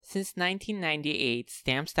Since 1998,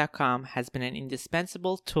 Stamps.com has been an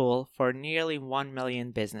indispensable tool for nearly 1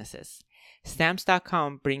 million businesses.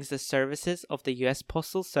 Stamps.com brings the services of the U.S.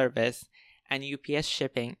 Postal Service and UPS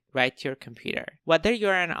shipping right to your computer. Whether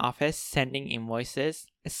you're in an office sending invoices,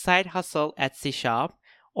 a side hustle Etsy shop,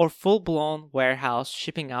 or full-blown warehouse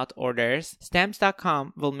shipping out orders,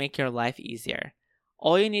 Stamps.com will make your life easier.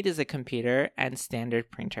 All you need is a computer and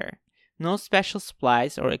standard printer. No special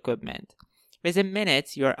supplies or equipment. Within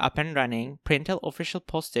minutes, you're up and running. Print out official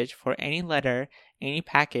postage for any letter, any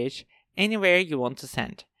package, anywhere you want to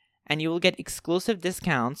send. And you will get exclusive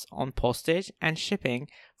discounts on postage and shipping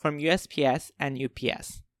from USPS and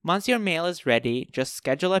UPS. Once your mail is ready, just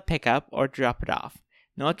schedule a pickup or drop it off.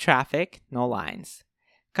 No traffic, no lines.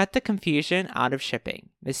 Cut the confusion out of shipping.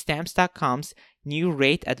 With Stamps.com's new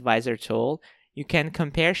Rate Advisor tool, you can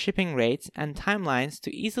compare shipping rates and timelines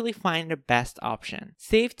to easily find the best option.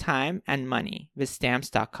 Save time and money with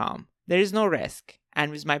Stamps.com. There is no risk.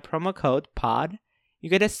 And with my promo code POD, you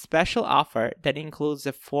get a special offer that includes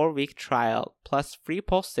a 4-week trial plus free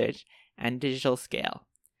postage and digital scale.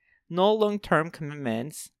 No long-term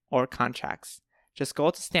commitments or contracts. Just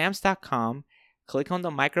go to Stamps.com, click on the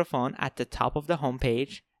microphone at the top of the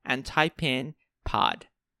homepage, and type in POD.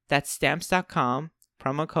 That's Stamps.com,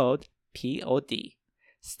 promo code POD.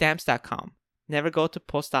 Stamps.com. Never go to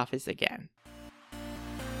post office again.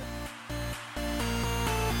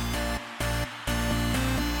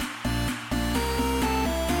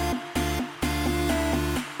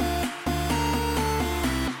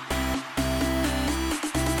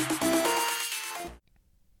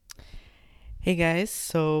 Hey guys,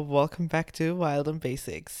 so welcome back to Wild and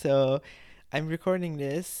Basics. So I'm recording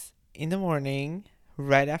this in the morning,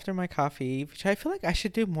 right after my coffee, which I feel like I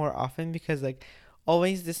should do more often because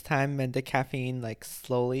always this time when the caffeine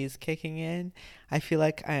slowly is kicking in, I feel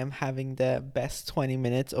like I am having the best 20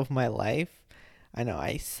 minutes of my life. I know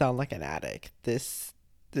I sound like an addict. This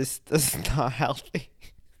is not healthy.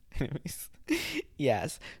 Anyways,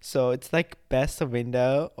 yes. So it's best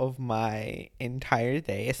window of my entire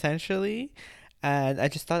day essentially. And I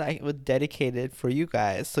just thought I would dedicate it for you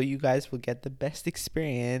guys so you guys will get the best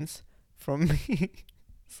experience from me.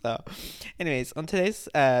 So, anyways, on today's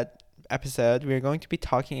episode, we're going to be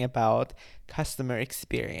talking about customer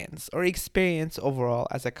experience or experience overall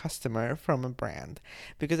as a customer from a brand.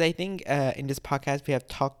 Because I think in this podcast, we have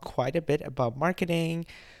talked quite a bit about marketing,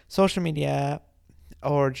 social media,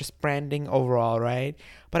 or just branding overall, right?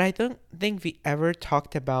 But I don't think we ever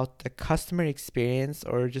talked about the customer experience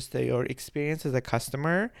or just your experience as a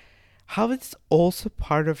customer, how it's also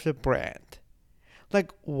part of the brand.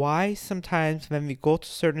 Why sometimes when we go to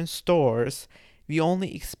certain stores, we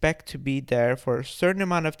only expect to be there for a certain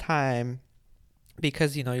amount of time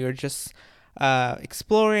because, you're just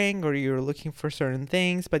exploring or you're looking for certain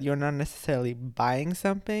things, but you're not necessarily buying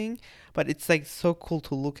something. But it's so cool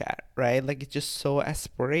to look at, right? It's just so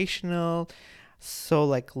aspirational, so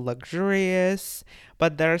luxurious.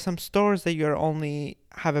 But there are some stores that you're only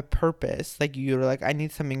have a purpose. You're I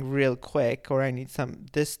need something real quick, or I need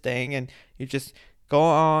this thing, and you just go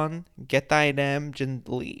on, get the item, just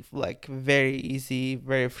leave. Very easy,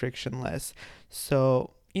 very frictionless.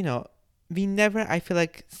 So, we never, I feel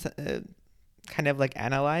kind of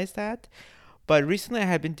analyze that. But recently I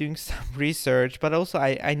had been doing some research, but also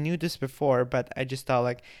I knew this before, but I just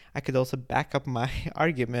thought I could also back up my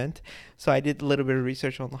argument. So I did a little bit of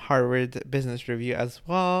research on Harvard Business Review as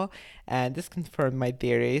well, and this confirmed my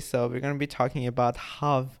theory. So we're going to be talking about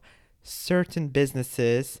how certain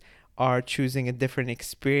businesses are choosing a different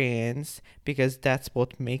experience because that's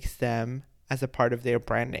what makes them as a part of their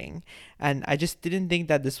branding. And I just didn't think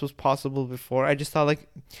that this was possible before. I just thought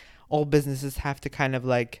all businesses have to kind of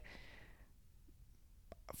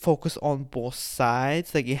focus on both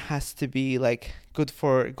sides. It has to be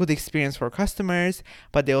good experience for customers,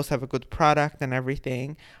 but they also have a good product and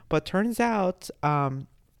everything. But turns out from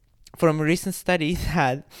a recent study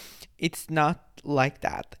that it's not like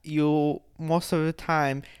that. Most of the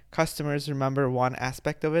time customers remember one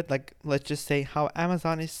aspect of it, let's just say how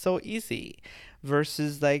Amazon is so easy,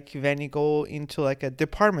 versus when you go into a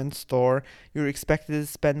department store, you're expected to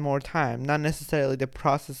spend more time. Not necessarily the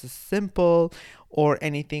process is simple or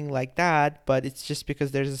anything like that, but it's just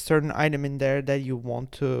because there's a certain item in there that you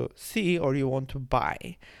want to see or you want to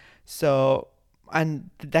buy. So, and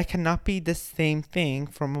that cannot be the same thing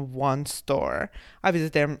from one store.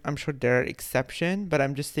 Obviously, I'm sure there are exceptions, but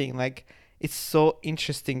I'm just saying it's so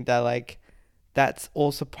interesting that that's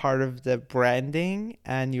also part of the branding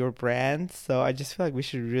and your brand. So I just feel we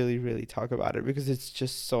should really, really talk about it because it's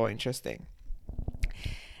just so interesting.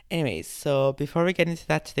 Anyways, so before we get into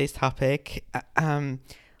that today's topic,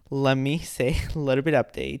 let me say a little bit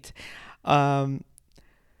update. Um,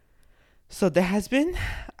 so there has been,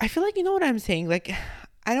 I feel like, you know what I'm saying? Like,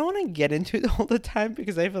 I don't want to get into it all the time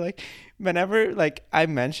because I feel like whenever like I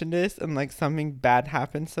mention this and like something bad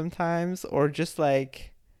happens sometimes, or just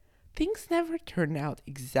like things never turn out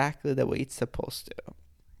exactly the way it's supposed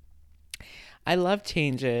to. I love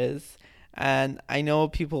changes. And I know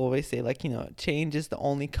people always say, like, change is the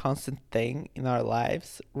only constant thing in our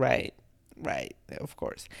lives. Right. Right. Of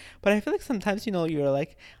course. But I feel like sometimes, you're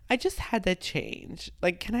like, I just had that change.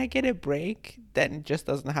 Like, can I get a break? Then it just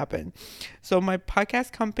doesn't happen. So my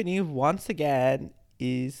podcast company, once again,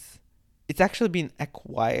 it's actually been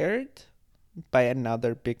acquired by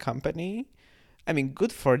another big company. I mean,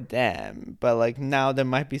 good for them. But like now there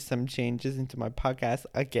might be some changes into my podcast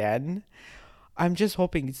again. I'm just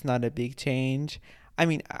hoping it's not a big change. I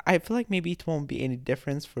mean, I feel like maybe it won't be any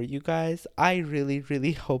difference for you guys. I really,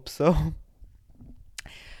 really hope so.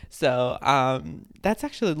 So, that's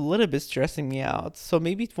actually a little bit stressing me out. So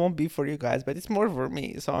maybe it won't be for you guys, but it's more for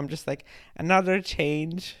me. So I'm just like, another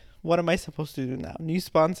change. What am I supposed to do now? New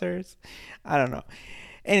sponsors? I don't know.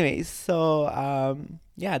 Anyways, so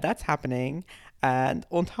yeah, that's happening. And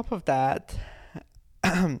on top of that,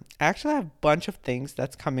 I actually have a bunch of things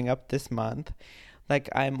that's coming up this month. Like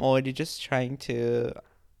I'm already just trying to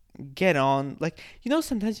get on. Like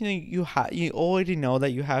sometimes you already know that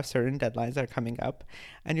you have certain deadlines that are coming up,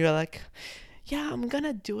 and you're like, yeah, I'm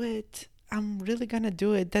gonna do it. I'm really gonna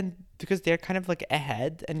do it. Then because they're kind of like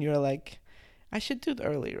ahead, and you're like, I should do it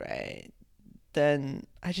early, right? Then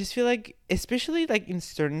I just feel like, especially like in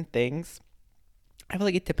certain things, I feel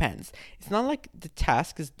like it depends. It's not like the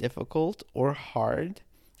task is difficult or hard.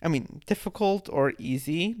 I mean, difficult or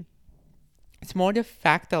easy. It's more the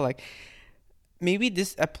fact that like maybe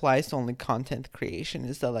this applies to only content creation,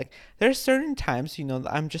 is that like there are certain times that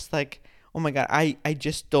I'm just like, oh my god, I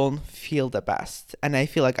just don't feel the best, and I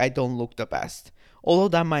feel like I don't look the best, although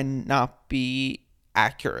that might not be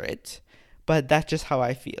accurate, but that's just how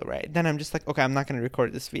I feel, right? Then I'm just like, okay, I'm not going to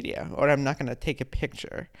record this video, or I'm not going to take a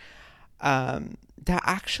picture. That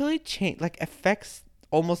actually affects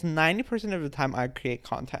almost 90% of the time I create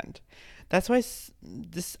content. That's why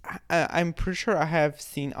I'm pretty sure I have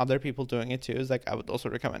seen other people doing it too. It's like I would also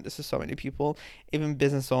recommend this to so many people, even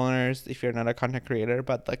business owners, if you're not a content creator,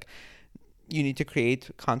 but like you need to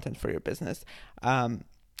create content for your business.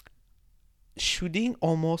 Shooting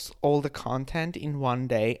almost all the content in one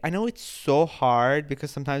day. I know it's so hard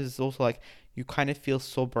because sometimes it's also like you kind of feel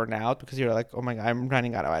so burnt out because you're like, oh my god, I'm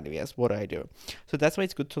running out of ideas. What do I do? So that's why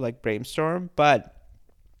it's good to like brainstorm. But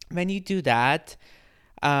when you do that,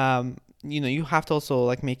 you have to also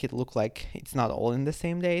like make it look like it's not all in the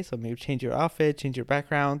same day. So maybe change your outfit, change your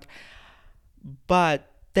background.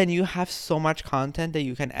 But then you have so much content that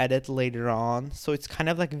you can edit later on. So it's kind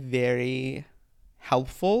of like very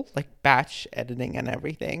helpful, like batch editing and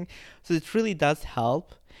everything. So it really does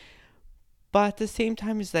help. But at the same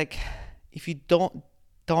time, it's like if you don't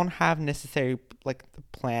have necessary like the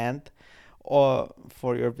plan or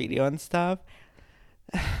for your video and stuff,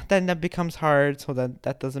 then that becomes hard. So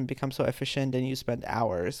that doesn't become so efficient, and you spend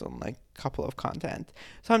hours on like a couple of content.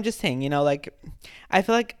 So I'm just saying, like I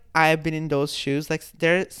feel like I've been in those shoes. Like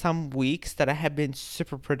there are some weeks that I have been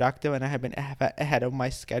super productive and I have been ahead of my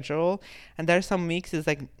schedule, and there are some weeks it's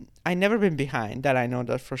like I never been behind, that I know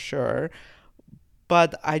that for sure.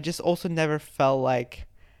 But I just also never felt like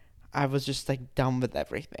I was just like done with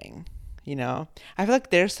everything. I feel like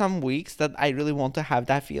there's some weeks that I really want to have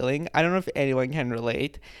that feeling. I don't know if anyone can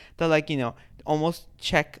relate, that like almost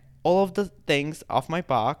check all of the things off my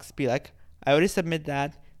box, be like, I already submit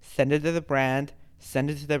that, send it to the brand,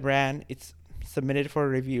 it's submitted for a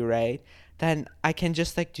review, right? Then I can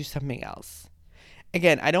just like do something else.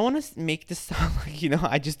 Again, I don't want to make this sound like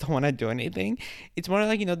I just don't want to do anything. It's more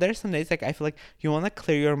like there's some days like I feel like you want to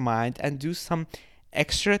clear your mind and do some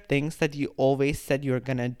extra things that you always said you're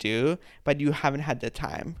gonna do, but you haven't had the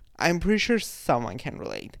time. I'm pretty sure someone can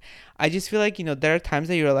relate. I just feel like, there are times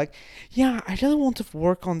that you're like, yeah, I really want to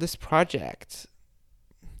work on this project.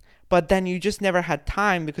 But then you just never had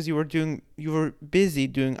time because you were busy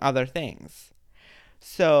doing other things.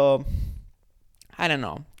 So I don't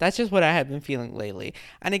know. That's just what I have been feeling lately.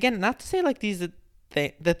 And again, not to say like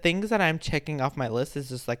the things that I'm checking off my list is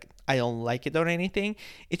just like I don't like it or anything.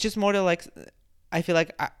 It's just more to like I feel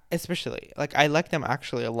like, especially, like, I like them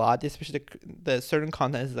actually a lot, especially the certain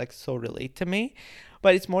content is, like, so relate to me.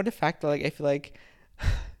 But it's more the fact that, like, I feel like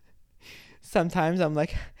sometimes I'm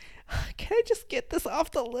like, can I just get this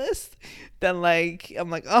off the list? Then, like, I'm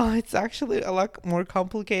like, oh, it's actually a lot more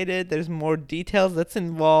complicated. There's more details that's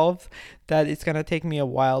involved that it's going to take me a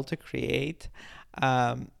while to create.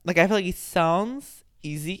 Like I feel like it sounds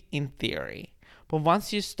easy in theory, but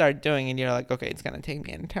once you start doing it, you're like, okay, it's gonna take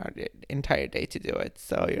me an entire day to do it.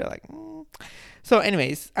 So you're like, So,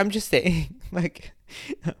 anyways, I'm just saying, like,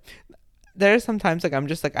 there are sometimes like I'm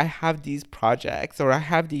just like I have these projects or I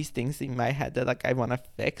have these things in my head that like I want to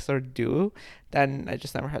fix or do, then I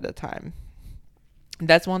just never had the time.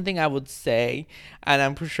 That's one thing I would say, and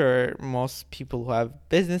I'm pretty sure most people who have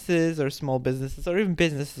businesses or small businesses or even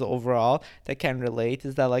businesses overall that can relate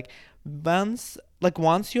is that like once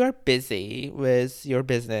you are busy with your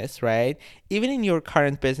business, right? Even in your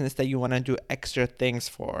current business that you want to do extra things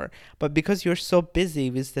for, but because you're so busy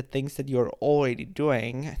with the things that you're already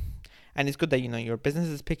doing, and it's good that your business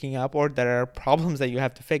is picking up or there are problems that you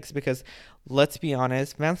have to fix, because let's be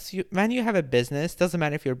honest, when you have a business, doesn't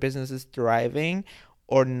matter if your business is thriving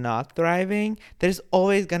or not thriving, there's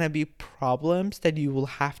always going to be problems that you will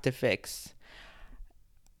have to fix.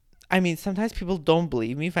 I mean, sometimes people don't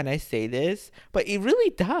believe me when I say this, but it really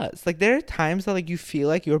does. Like there are times that like you feel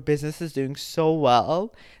like your business is doing so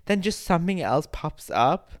well, then just something else pops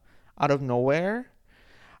up out of nowhere.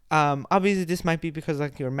 Obviously this might be because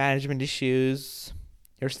like your management issues,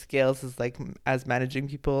 your skills is like as managing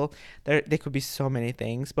people. There could be so many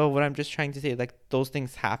things, but what I'm just trying to say, like those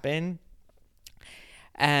things happen,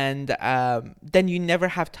 and then you never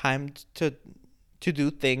have time to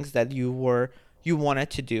do things that you wanted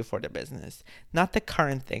to do for the business, not the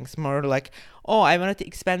current things. More like, oh, I wanted to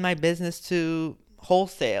expand my business to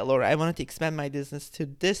wholesale, or I wanted to expand my business to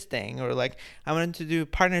this thing, or like I wanted to do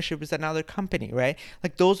partnership with another company, right?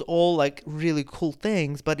 Like those all like really cool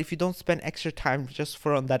things, but if you don't spend extra time just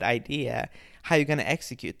for on that idea, how are you going to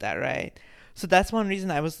execute that, right? So that's one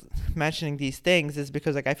reason I was mentioning these things, is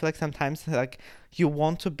because like I feel like sometimes like you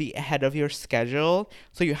want to be ahead of your schedule,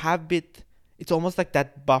 so you have bit it's almost like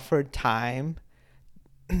that buffered time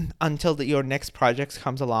until your next project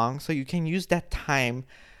comes along, so you can use that time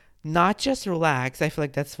not just relax. I feel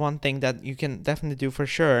like that's one thing that you can definitely do for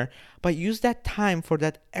sure, but use that time for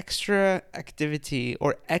that extra activity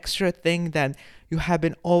or extra thing that you have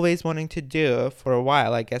been always wanting to do for a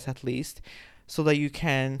while, I guess, at least, so that you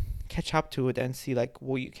can catch up to it and see like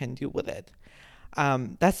what you can do with it.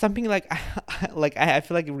 That's something like like I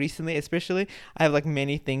feel like recently especially I have like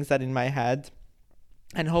many things that in my head,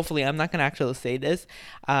 and hopefully I'm not gonna actually say this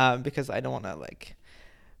because I don't want to like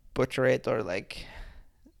butcher it, or like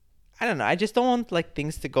I don't know. I just don't want like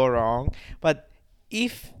things to go wrong. But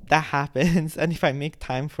if that happens, and if I make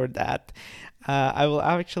time for that, I will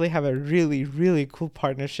actually have a really, really cool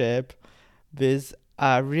partnership with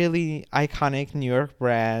a really iconic New York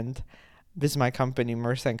brand with my company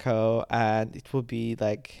Merce and Co. And it will be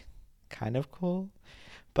like kind of cool.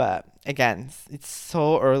 But again, it's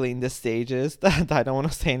so early in the stages that I don't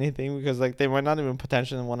want to say anything, because like they might not even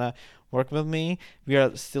potentially want to work with me. We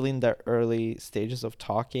are still in the early stages of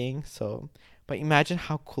talking. So, but imagine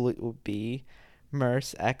how cool it would be,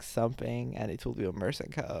 Merce X something, and it will be a Merce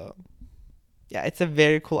and Co. Yeah, it's a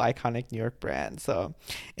very cool, iconic New York brand. So,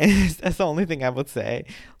 that's the only thing I would say.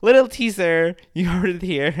 Little teaser, you heard it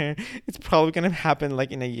here. It's probably gonna happen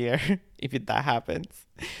like in a year if that happens.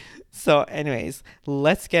 So, anyways,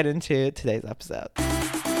 let's get into today's episode.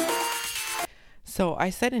 So, I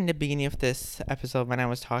said in the beginning of this episode when I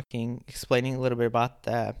was talking, explaining a little bit about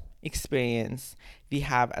the experience we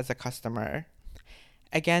have as a customer.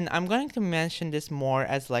 Again, I'm going to mention this more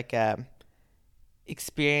as like a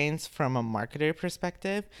experience from a marketer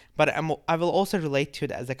perspective, but I will also relate to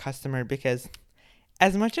it as a customer, because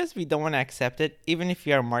as much as we don't want to accept it, even if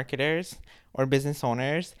we are marketers or business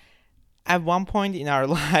owners, at one point in our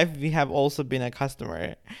life we have also been a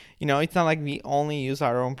customer. It's not like we only use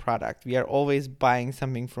our own product. We are always buying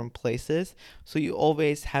something from places, so you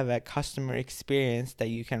always have a customer experience that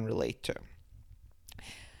you can relate to.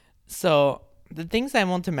 So the things I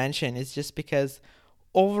want to mention is just because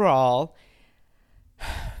overall,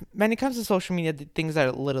 when it comes to social media, things are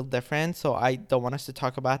a little different, so I don't want us to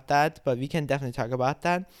talk about that, but we can definitely talk about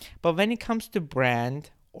that. But when it comes to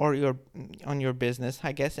brand or your business,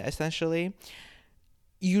 I guess, essentially,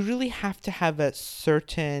 you really have to have a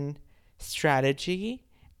certain strategy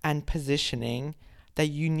and positioning that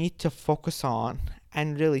you need to focus on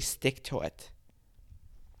and really stick to it.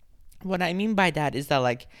 What I mean by that is that,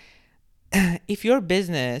 like, if your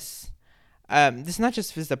business, this is not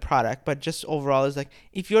just with the product, but just overall, is like,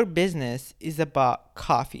 if your business is about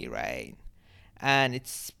coffee, right? And it's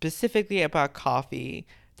specifically about coffee,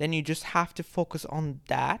 then you just have to focus on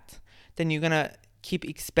that. Then you're gonna keep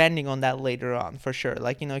expanding on that later on for sure.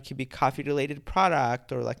 Like, it could be coffee related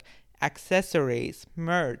product, or like accessories,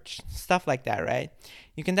 merch, stuff like that, right?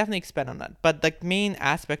 You can definitely expand on that. But the main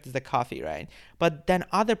aspect is the coffee, right? But then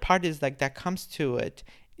other part is like that comes to it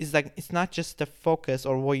is like it's not just the focus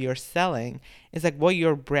or what you're selling, it's like what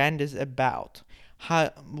your brand is about.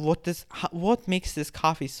 What makes this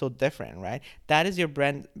coffee so different, right? That is your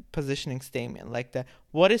brand positioning statement. Like the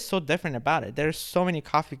what is so different about it? There's so many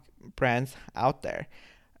coffee brands out there.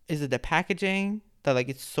 Is it the packaging that like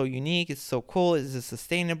it's so unique, it's so cool, is it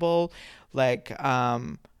sustainable, like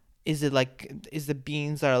is it like is the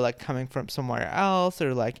beans are like coming from somewhere else,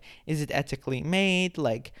 or like is it ethically made,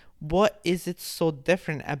 like what is it so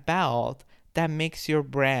different about that makes your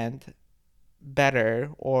brand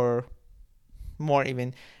better or more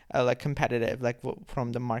even like competitive like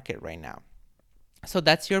from the market right now. So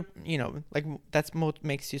that's your like that's what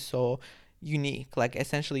makes you so unique, like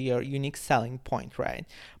essentially your unique selling point, right?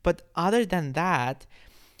 But other than that,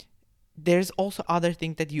 there's also other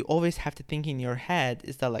thing that you always have to think in your head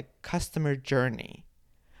is that like customer journey,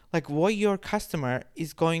 like what your customer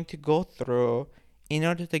is going to go through in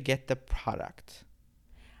order to get the product.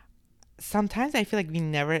 Sometimes I feel like we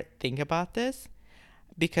never think about this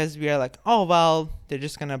because we are like, oh well, they're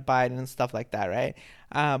just gonna buy it and stuff like that, right?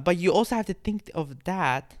 But you also have to think of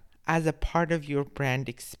that as a part of your brand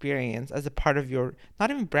experience, as a part of your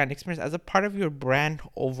not even brand experience, as a part of your brand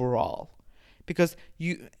overall, because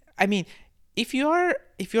I mean, if your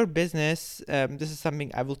business, this is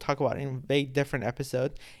something I will talk about in a very different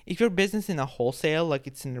episode. If your business in a wholesale, like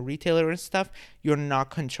it's in a retailer and stuff, you're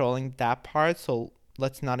not controlling that part, so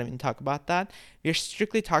let's not even talk about that. We're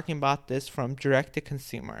strictly talking about this from direct to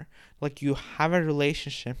consumer. Like you have a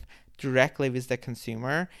relationship directly with the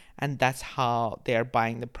consumer, and that's how they're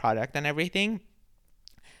buying the product and everything.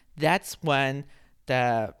 That's when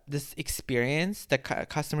this experience, the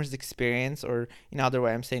customer's experience, or in other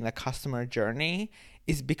way, I'm saying the customer journey,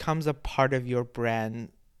 is becomes a part of your brand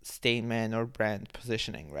statement or brand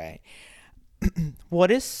positioning, right? What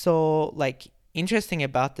is so like interesting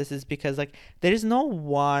about this is because like there is no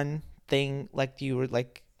one thing like you were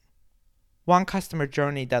like one customer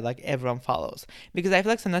journey that like everyone follows, because I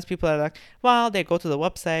feel like sometimes people are like, well, they go to the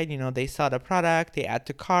website, they saw the product, they add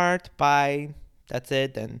to cart, buy, that's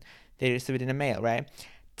it, and they receive it in the mail, right?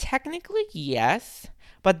 Technically yes,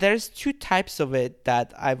 but there's two types of it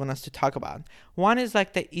that I want us to talk about. One is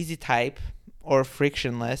like the easy type or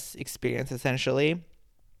frictionless experience, essentially.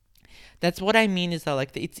 That's what I mean is that like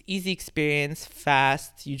it's easy experience,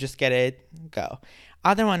 fast, you just get it, go.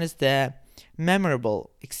 Other one is the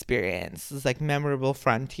memorable experience. It's like memorable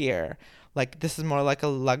frontier. Like this is more like a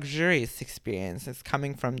luxurious experience. It's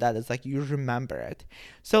coming from that. It's like you remember it.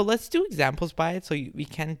 So let's do examples by it so we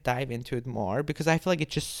can dive into it more, because I feel like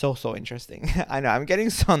it's just so interesting. I know I'm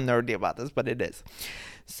getting so nerdy about this, but it is.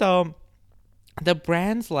 So the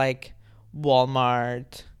brands like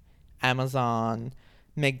Walmart, Amazon,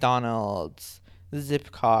 McDonald's,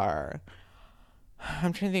 Zipcar.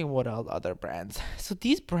 I'm trying to think what else other brands. So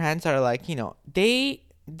these brands are like,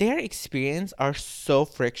 their experience are so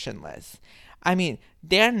frictionless. I mean,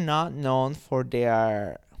 they're not known for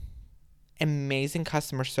their amazing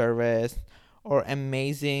customer service or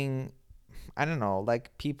amazing, I don't know,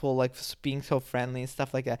 like people like being so friendly and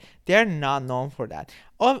stuff like that. They're not known for that.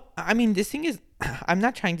 Oh, I mean, this thing is, I'm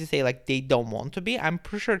not trying to say like they don't want to be. I'm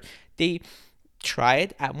pretty sure they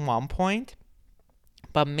tried at one point,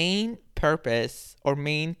 but main purpose or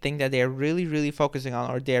main thing that they're really focusing on,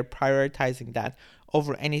 or they're prioritizing that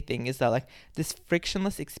over anything, is that like this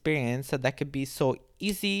frictionless experience, so that could be so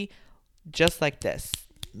easy, just like this,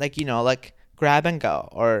 like like grab and go,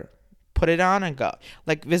 or put it on and go.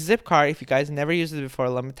 Like with Zipcar, if you guys never used it before,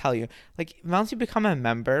 let me tell you, like once you become a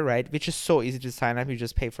member, right, which is so easy to sign up, you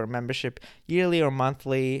just pay for a membership yearly or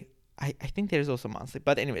monthly. I think there's also monthly,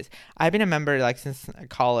 but anyways, I've been a member like since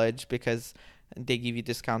college because they give you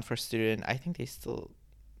discount for student. I think they still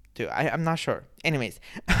do. I'm not sure. Anyways,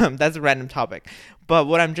 that's a random topic. But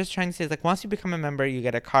what I'm just trying to say is like once you become a member, you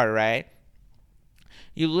get a card, right?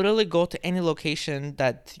 You literally go to any location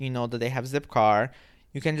that that they have Zipcar.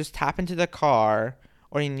 You can just tap into the car.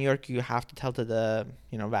 Or in New York, you have to tell to the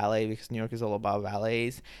valet, because New York is all about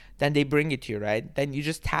valets. Then they bring it to you, right? Then you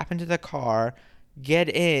just tap into the car, get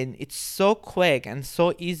in. It's so quick and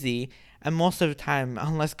so easy. And most of the time,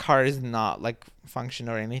 unless car is not like function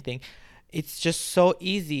or anything, it's just so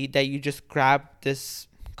easy that you just grab this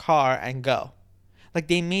car and go. Like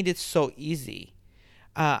they made it so easy.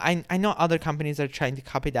 I know other companies are trying to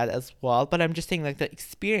copy that as well, but I'm just saying like the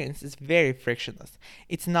experience is very frictionless.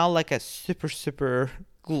 It's not like a super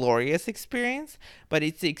glorious experience, but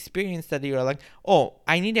it's the experience that you're like, oh,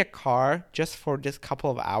 I need a car just for this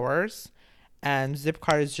couple of hours, and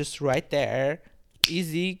Zipcar is just right there.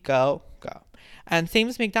 Easy, go, go. And same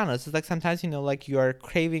as McDonald's. It's like sometimes, like you're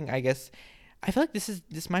craving, I guess. I feel like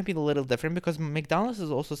this might be a little different because McDonald's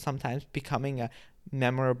is also sometimes becoming a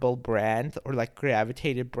memorable brand or like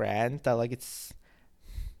gravitated brand that like it's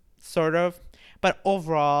sort of. But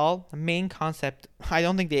overall, main concept, I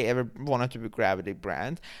don't think they ever wanted to be gravity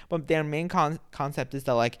brand, but their main concept is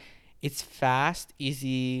that like it's fast,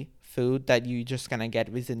 easy food that you just gonna get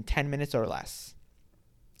within 10 minutes or less.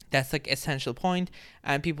 That's like essential point,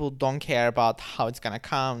 and people don't care about how it's gonna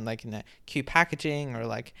come, like in a cute packaging or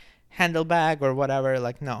like handle bag or whatever.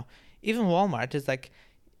 Like no, even Walmart is like,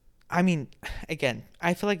 I mean, again,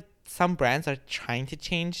 I feel like some brands are trying to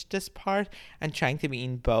change this part and trying to be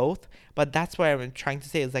in both, but that's what I'm trying to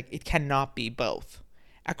say is like it cannot be both.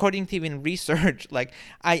 According to even research, like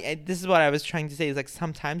this is what I was trying to say is like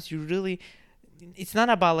sometimes you really, it's not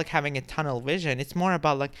about like having a tunnel vision. It's more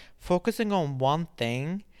about like focusing on one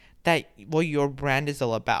thing that what your brand is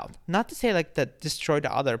all about. Not to say like that destroy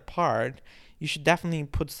the other part. You should definitely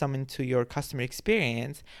put some into your customer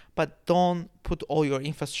experience, but don't put all your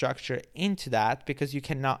infrastructure into that because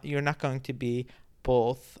you're not going to be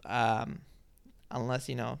both, unless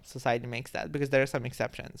society makes that, because there are some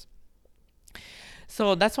exceptions.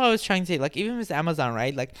 So that's what I was trying to say. Like even with Amazon,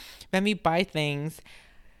 right? Like when we buy things,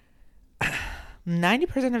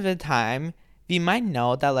 90% of the time we might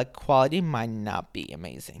know that like quality might not be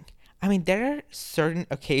amazing. I mean, there are certain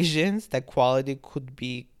occasions that quality could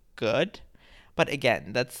be good, but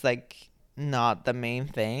again, that's like not the main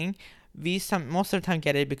thing. We some most of the time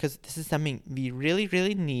get it because this is something we really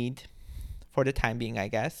really need for the time being, I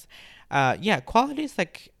guess. Yeah, quality is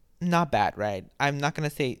like not bad, right? I'm not gonna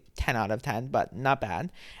say 10 out of 10, but not bad,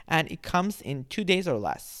 and it comes in 2 days or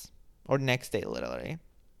less, or next day literally.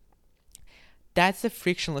 That's a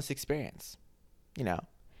frictionless experience. You know,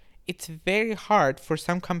 it's very hard for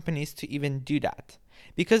some companies to even do that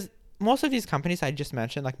because most of these companies I just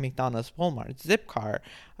mentioned, like McDonald's, Walmart, Zipcar,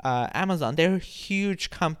 Amazon, they're huge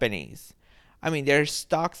companies. I mean, their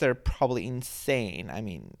stocks are probably insane. I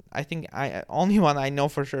mean, I think I only one I know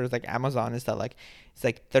for sure is like Amazon is that like it's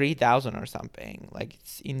like 30,000 or something. Like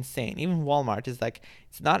it's insane. Even Walmart is like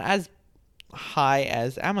it's not as high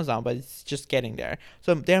as Amazon, but it's just getting there.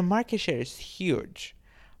 So their market share is huge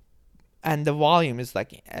and the volume is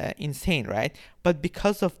like insane, right? But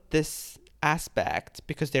because of this aspect,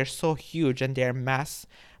 because they're so huge and they're mass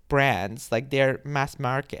brands, like they're mass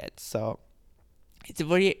market, so it's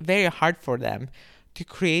very very hard for them to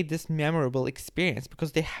create this memorable experience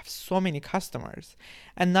because they have so many customers,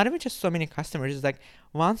 and not even just so many customers. It's like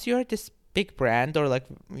once you're this big brand or like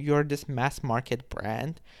you're this mass market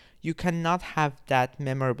brand, you cannot have that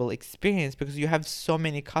memorable experience because you have so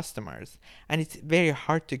many customers, and it's very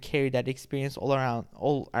hard to carry that experience all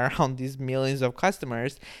around these millions of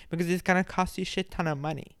customers because it's gonna cost you a shit ton of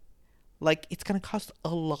money. Like it's gonna cost a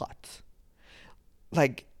lot.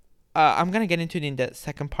 Like I'm gonna get into it in the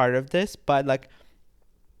second part of this, but like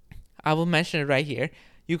I will mention it right here.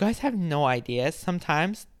 You guys have no idea.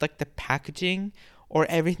 Sometimes like the packaging or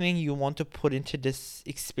everything you want to put into this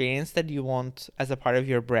experience that you want as a part of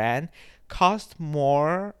your brand cost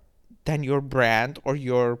more than your brand or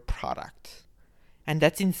your product. And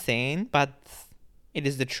that's insane, but it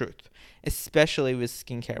is the truth, especially with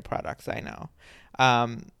skincare products, I know.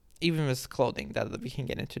 Um, Even with clothing, that we can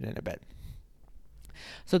get into it in a bit.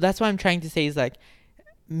 So that's what I'm trying to say is like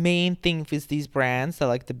main thing with these brands that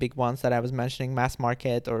like the big ones that I was mentioning, mass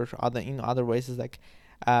market or other in other ways is like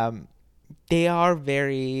um, they are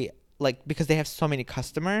very like because they have so many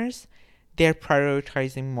customers, they're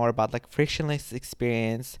prioritizing more about like frictionless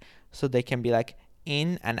experience so they can be like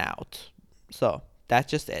in and out. So that's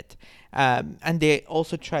just it. And they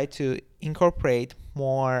also try to incorporate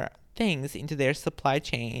more things into their supply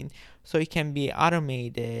chain so it can be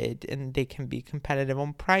automated and they can be competitive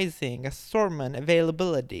on pricing, assortment,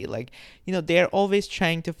 availability. Like, they're always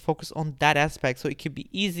trying to focus on that aspect so it could be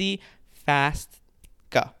easy, fast,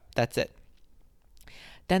 go. That's it.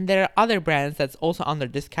 Then there are other brands that's also under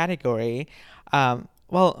this category.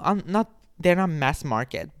 Not they're not mass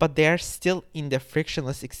market, but they're still in the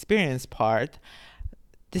frictionless experience part.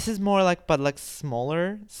 This is more like, but like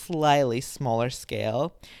smaller, slightly smaller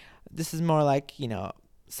scale. This is more like,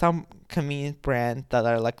 some convenient brand that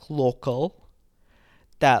are like local,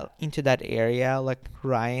 that into that area, like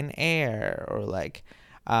Ryanair or like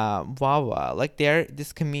Wawa. Like they're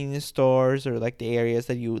these convenience stores or like the areas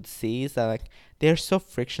that you would see is that like they're so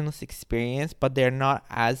frictionless experience, but they're not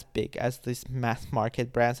as big as these mass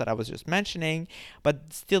market brands that I was just mentioning.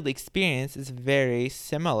 But still, the experience is very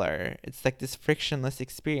similar. It's like this frictionless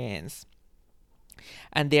experience.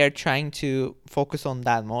 and they are trying to focus on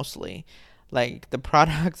that mostly. Like the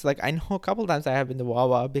products, like I know a couple times I have been to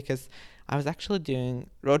Wawa because I was actually doing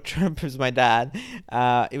road trip with my dad.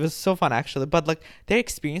 It was so fun actually, but like their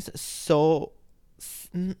experience is so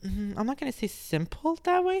I'm not gonna say simple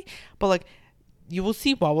that way, but like you will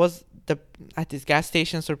see Wawa's at these gas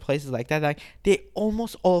stations or places like that. Like they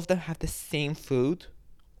almost all of them have the same food,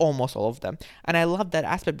 almost all of them, and I love that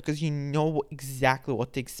aspect because you know exactly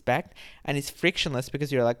what to expect, and it's frictionless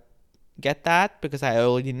because you're like, get that because I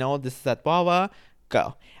already know this is at Wawa.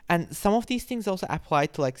 Go. And some of these things also apply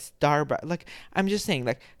to like Starbucks. Like I'm just saying,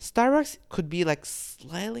 like Starbucks could be like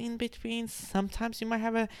slightly in between. Sometimes you might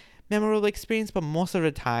have a memorable experience, but most of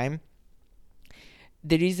the time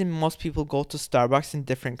the reason most people go to Starbucks in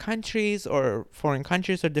different countries or foreign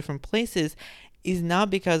countries or different places is not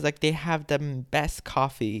because like they have the best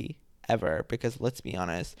coffee ever. Because let's be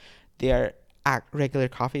honest, their regular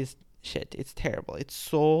coffee is shit. It's terrible. It's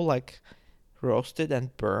so like roasted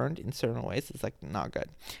and burned in certain ways. It's like not good.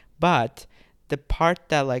 But the part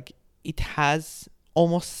that like it has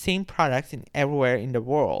almost same products in everywhere in the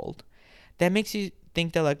world, that makes you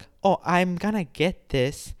think that like, oh, I'm gonna get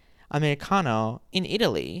this Americano in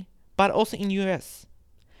Italy, but also in US.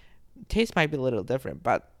 Taste might be a little different,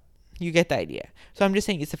 but you get the idea. So I'm just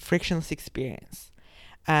saying it's a frictionless experience.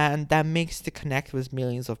 And that makes the connect with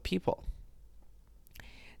millions of people.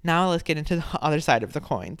 Now let's get into the other side of the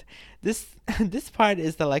coin. This this part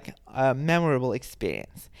is the like memorable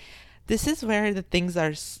experience. This is where the things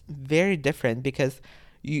are very different because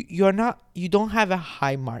you don't have a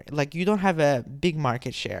high market, like you don't have a big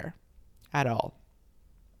market share at all.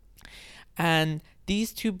 And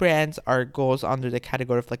these two brands are goes under the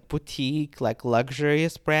category of like boutique, like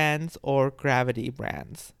luxurious brands or gravity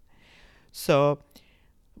brands. So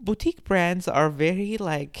boutique brands are very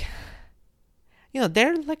like,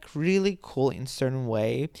 they're like really cool in certain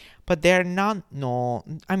way, but they're not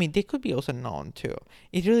known. I mean, they could be also known too.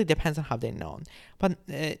 It really depends on how they're known. But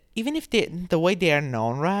even if the way they are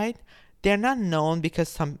known, right? They're not known because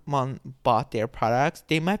someone bought their products.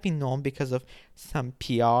 They might be known because of some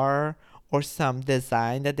PR or some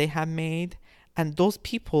design that they have made. And those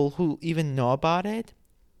people who even know about it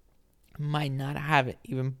might not have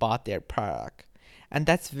even bought their product. And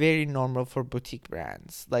that's very normal for boutique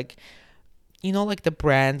brands. Like, like the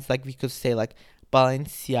brands, like we could say like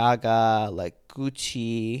Balenciaga, like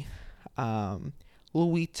Gucci, um,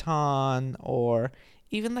 Louis Vuitton, or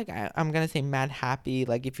even like I'm gonna say Mad Happy.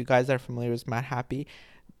 Like if you guys are familiar with Mad Happy,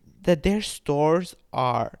 that their stores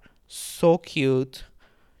are so cute,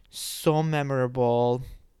 so memorable.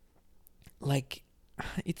 Like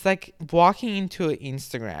it's like walking into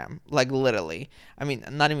Instagram, like literally. I mean,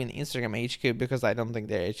 not even Instagram HQ because I don't think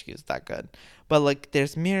their HQ is that good. But like,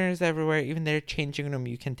 there's mirrors everywhere. Even their changing room,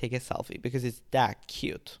 you can take a selfie because it's that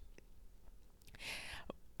cute.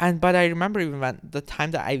 And but I remember even when the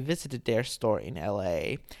time that I visited their store in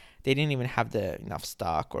LA, they didn't even have the enough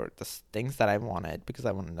stock or the things that I wanted because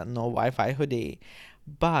I wanted a no Wi-Fi hoodie.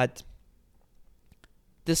 But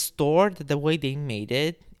the store, the way they made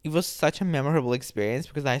it, it was such a memorable experience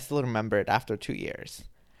because I still remember it after 2 years.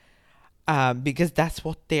 Because that's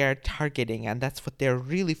what they're targeting and that's what they're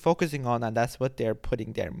really focusing on and that's what they're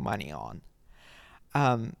putting their money on.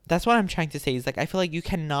 That's what I'm trying to say is like I feel like you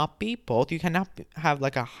cannot be both. You cannot have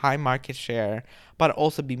like a high market share but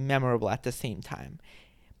also be memorable at the same time.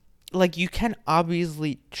 Like you can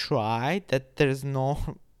obviously try that. There's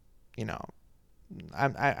no, you know,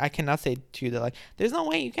 I cannot say to you that like there's no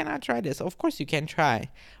way you cannot try this. Of course you can try,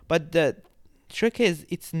 but the trick is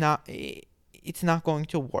it's not going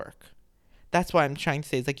to work. That's what I'm trying to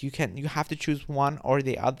say is like you have to choose one or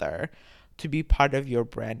the other to be part of your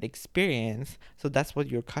brand experience. So that's what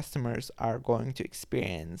your customers are going to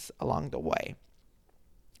experience along the way.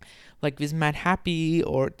 Like with Mad Happy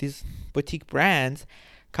or these boutique brands,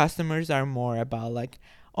 customers are more about like,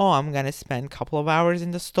 oh, I'm gonna spend a couple of hours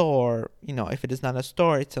in the store. If it is not a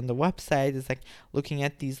store, it's on the website. It's like looking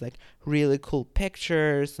at these like really cool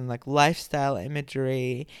pictures and like lifestyle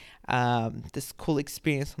imagery, this cool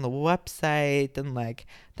experience on the website, and like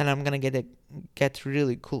then I'm gonna get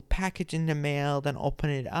really cool package in the mail, then open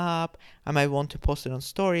it up. I might want to post it on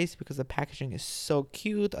stories because the packaging is so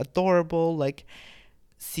cute, adorable. Like,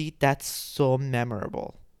 see, that's so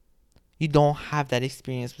memorable. You don't have that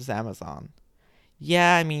experience with Amazon.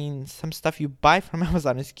 Yeah, I mean, some stuff you buy from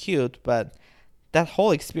Amazon is cute, but that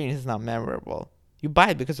whole experience is not memorable. You buy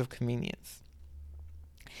it because of convenience.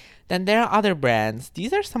 Then there are other brands.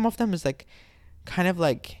 These are some of them is like kind of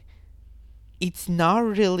like it's not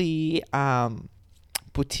really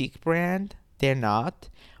boutique brand. They're not,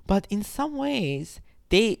 but in some ways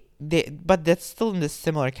but that's still in the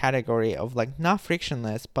similar category of like not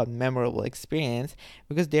frictionless but memorable experience,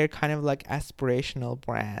 because they're kind of like aspirational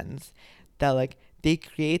brands that like they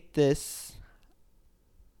create this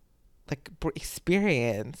like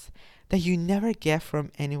experience that you never get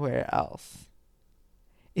from anywhere else.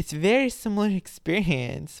 It's very similar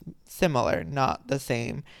experience, similar, not the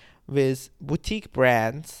same, with boutique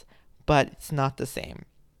brands, but it's not the same.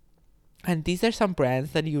 And these are some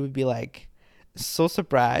brands that you would be like so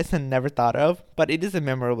surprised and never thought of, but it is a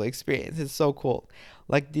memorable experience. It's so cool.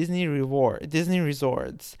 Like Disney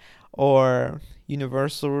Resorts, or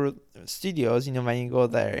Universal Studios, when you go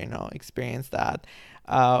there, experience that.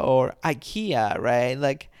 Or IKEA, right?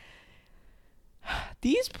 Like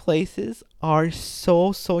these places are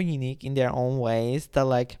so unique in their own ways that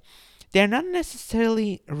like they're not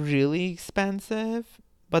necessarily really expensive,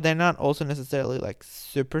 but they're not also necessarily like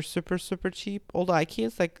super cheap. Although IKEA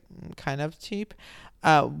is like kind of cheap.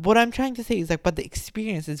 What I'm trying to say is like, but the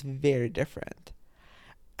experience is very different,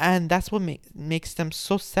 and that's what makes them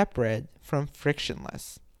so separate from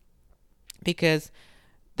frictionless. Because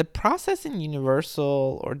the process in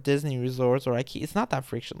Universal or Disney resorts or IKEA, it's not that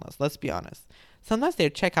frictionless. Let's be honest. Sometimes their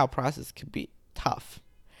checkout process could be tough,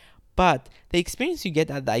 but the experience you get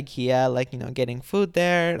at the IKEA, like getting food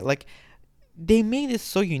there, like they made it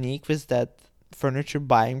so unique with that furniture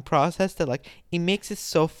buying process that like it makes it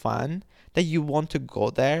so fun that you want to go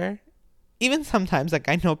there. Even sometimes, like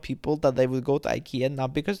I know people that they would go to IKEA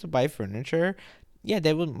not because to buy furniture. Yeah,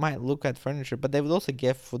 they would might look at furniture, but they would also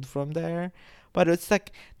get food from there. But it's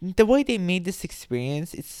like the way they made this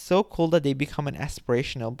experience, it's so cool that they become an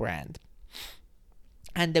aspirational brand.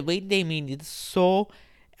 And the way they made it so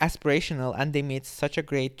aspirational and they made such a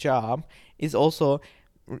great job is also,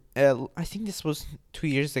 I think this was 2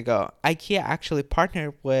 years ago. IKEA actually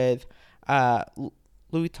partnered with Louis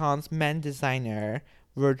Vuitton's men designer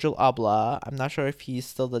Virgil Abloh. I'm not sure if he's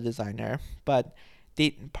still the designer, but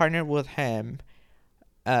they partnered with him.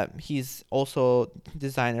 He's also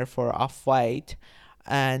designer for Off-White,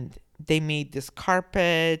 and they made this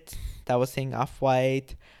carpet that was saying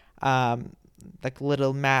Off-White, like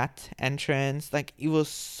little matte entrance. Like it was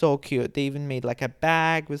so cute. They even made like a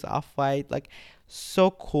bag with Off-White, like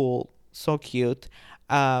so cool, so cute.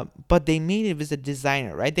 But they made it with a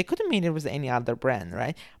designer, right? They could have made it with any other brand,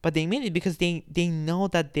 right? But they made it because they know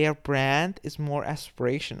that their brand is more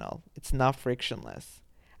aspirational. It's not frictionless,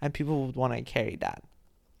 and people would want to carry that.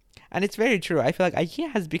 And it's very true. I feel like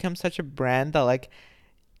IKEA has become such a brand that like,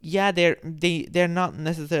 yeah, they're not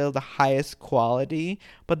necessarily the highest quality,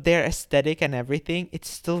 but their aesthetic and everything, it's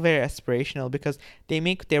still very aspirational because they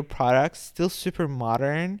make their products still super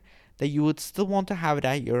modern, that you would still want to have it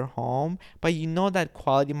at your home, but you know that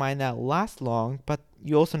quality might not last long, but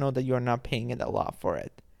you also know that you're not paying it a lot for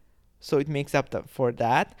it. So it makes up for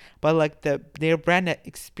that. But like their brand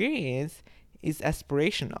experience is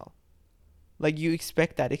aspirational. Like you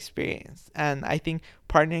expect that experience. And I think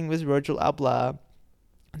partnering with Virgil Abloh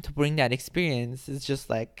to bring that experience is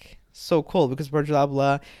just like so cool, because Virgil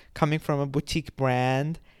Abloh coming from a boutique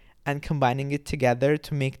brand and combining it together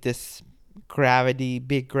to make this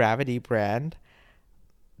big gravity brand.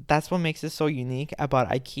 That's what makes it so unique about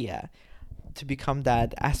IKEA, to become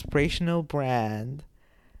that aspirational brand.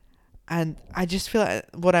 And I just feel like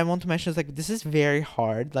what I want to mention is like this is very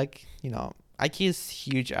hard. Like, IKEA is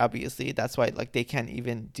huge, obviously. That's why like they can't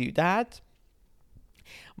even do that.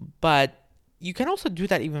 But you can also do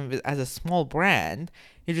that even as a small brand.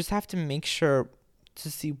 You just have to make sure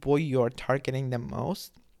to see what you're targeting the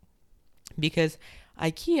most, because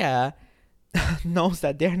IKEA knows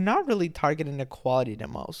that they're not really targeting the quality the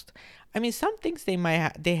most. I mean, some things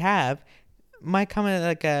they have might come in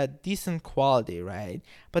like a decent quality, right?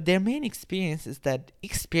 But their main experience is that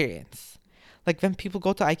experience. Like when people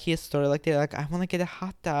go to IKEA store, like they're like, I want to get a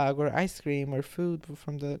hot dog or ice cream or food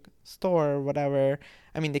from the store or whatever.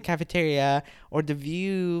 I mean, the cafeteria or the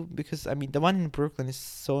view, because I mean, the one in Brooklyn is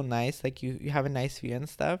so nice. Like you have a nice view and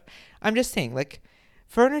stuff. I'm just saying, like,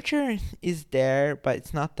 furniture is there, but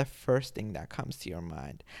it's not the first thing that comes to your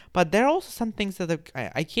mind. But there are also some things that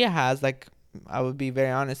IKEA has. Like, I would be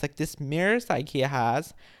very honest, like this mirrors IKEA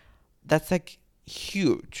has, that's like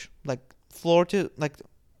huge, like floor to like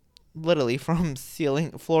literally from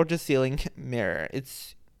ceiling floor to ceiling mirror.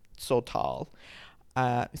 It's so tall.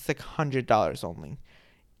 It's like $100 only.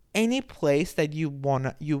 Any place that you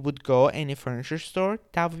would go, any furniture store,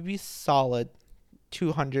 that would be solid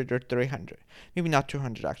 200 or 300. Maybe not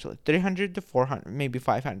 200 actually. 300 to 400, maybe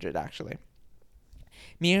 500 actually.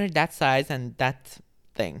 Mirror that size and that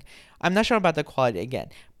thing. I'm not sure about the quality again,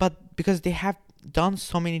 but because they have done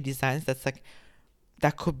so many designs that's like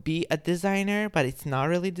that could be a designer, but it's not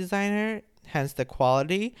really designer, hence the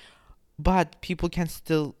quality. But people can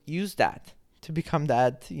still use that to become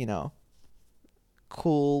that,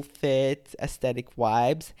 cool fit aesthetic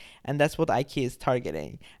vibes, and that's what IKEA is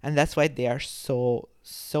targeting, and that's why they are so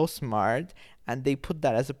smart, and they put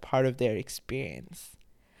that as a part of their experience.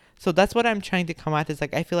 So that's what I'm trying to come at, is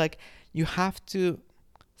like I feel like you have to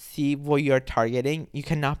see what you're targeting. You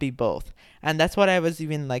cannot be both. And that's what I was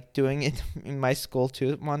even like doing it in my school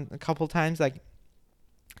too, a couple times. Like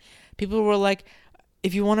people were like,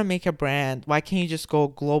 if you want to make a brand, why can't you just go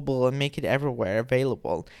global and make it everywhere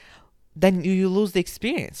available? Then you lose the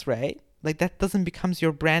experience, right? Like that doesn't becomes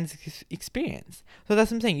your brand's experience. So that's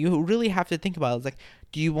what I'm saying. You really have to think about it. It's like,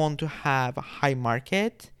 do you want to have a high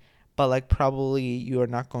market, but like probably you are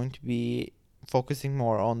not going to be focusing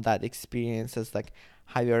more on that experience as like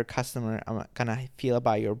how your customer gonna feel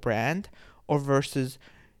about your brand, or versus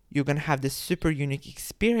you're gonna have this super unique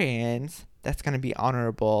experience that's gonna be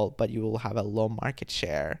honorable, but you will have a low market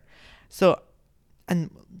share. So, and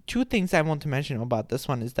two things I want to mention about this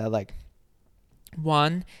one is that like,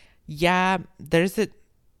 one, yeah, there's a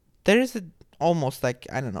almost like,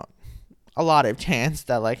 I don't know, a lot of chance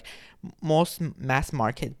that like most mass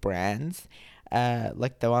market brands,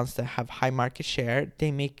 like the ones that have high market share,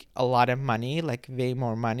 they make a lot of money, like way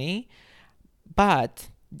more money, but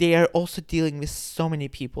they are also dealing with so many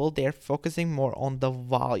people. They're focusing more on the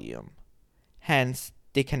volume, hence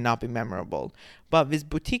they cannot be memorable. But with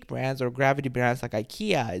boutique brands or gravity brands like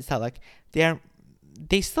IKEA, it's that like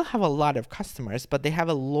they still have a lot of customers, but they have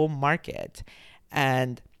a low market.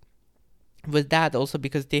 And with that also,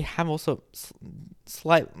 because they have also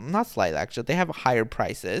not slight actually, they have higher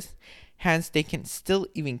prices, hence they can still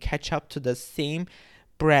even catch up to the same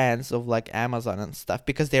brands of like Amazon and stuff,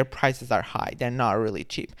 because their prices are high, they're not really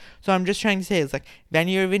cheap. So I'm just trying to say, it's like when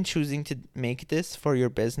you're even choosing to make this for your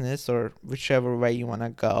business or whichever way you want to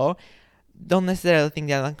go, don't necessarily think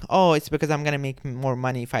that like, oh, it's because I'm gonna make more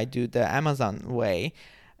money if I do the Amazon way.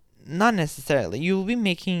 Not necessarily. You'll be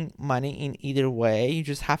making money in either way. You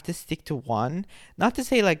just have to stick to one. Not to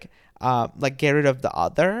say like get rid of the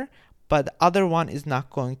other, but the other one is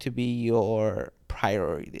not going to be your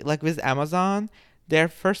priority. Like with Amazon, their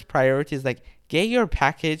first priority is like get your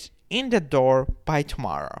package in the door by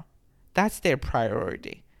tomorrow. That's their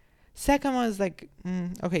priority. Second one is like,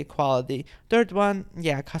 okay, quality. Third one,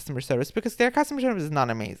 yeah, customer service, because their customer service is not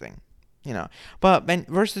amazing, But when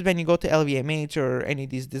you go to LVMH or any of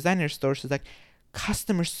these designer stores, it's like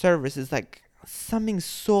customer service is like something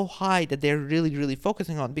so high that they're really, really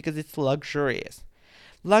focusing on, because it's luxurious.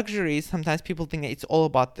 Luxury, sometimes people think that it's all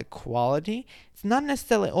about the quality. It's not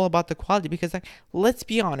necessarily all about the quality, because like, let's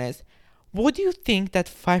be honest, what do you think that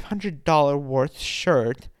 $500 worth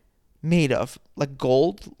shirt made of? Like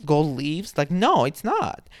gold leaves? Like, no, it's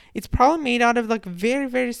not. It's probably made out of like very,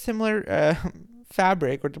 very similar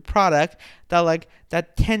fabric or the product that like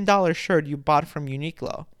that $10 shirt you bought from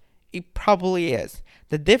Uniqlo. It probably is.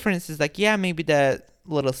 The difference is like, yeah, maybe the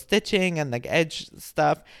little stitching and like edge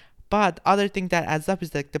stuff, but other thing that adds up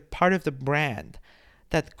is like the part of the brand,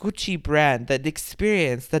 that Gucci brand, that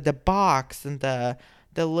experience, that the box and the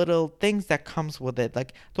little things that comes with it.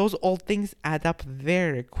 Like those old things add up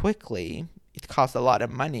very quickly. It costs a lot of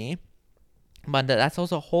money, but that's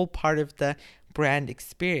also a whole part of the brand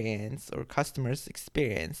experience or customers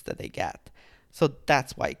experience that they get. So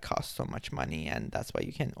that's why it costs so much money, and that's why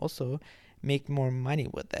you can also make more money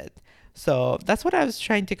with it. So that's what I was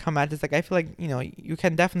trying to come at. Is like, I feel like, you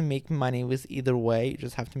can definitely make money with either way. You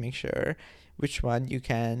just have to make sure which one you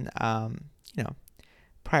can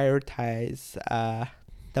prioritize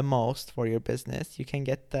the most for your business. You can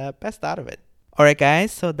get the best out of it. Alright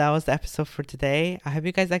guys, so that was the episode for today. I hope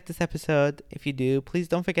you guys liked this episode. If you do, please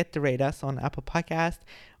don't forget to rate us on Apple Podcast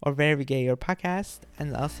or wherever you get your podcast.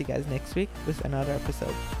 And I'll see you guys next week with another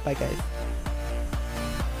episode. Bye guys.